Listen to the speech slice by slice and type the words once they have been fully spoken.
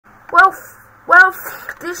well,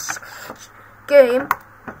 this game,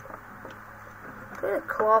 play a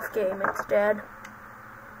cloth game instead.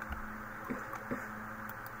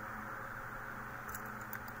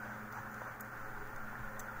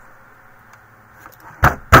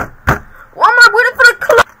 Why am I waiting for the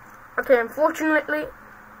cloth? Okay, unfortunately.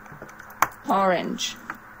 Orange.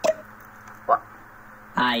 What?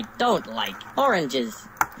 I don't like oranges.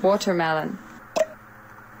 Watermelon.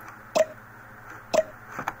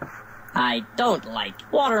 I don't like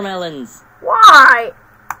watermelons. Why?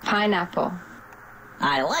 Pineapple.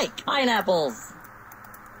 I like pineapples.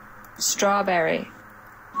 Strawberry.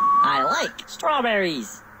 I like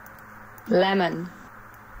strawberries. Lemon.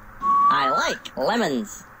 I like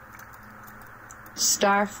lemons.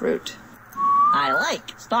 Starfruit. I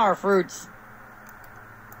like star fruits.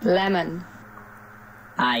 Lemon.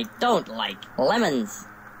 I don't like lemons.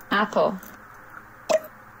 Apple.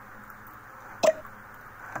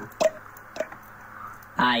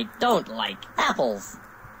 I don't like apples.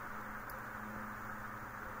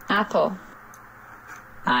 Apple.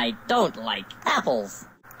 I don't like apples.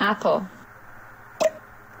 Apple.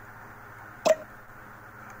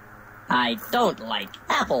 I don't like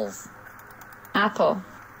apples. Apple.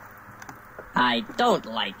 I don't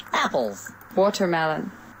like apples.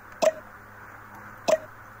 Watermelon.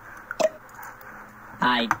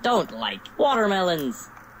 I don't like watermelons.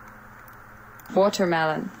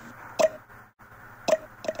 Watermelon.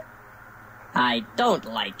 I don't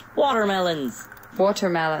like watermelons.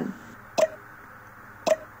 Watermelon.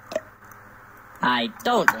 I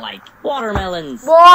don't like watermelons. Why?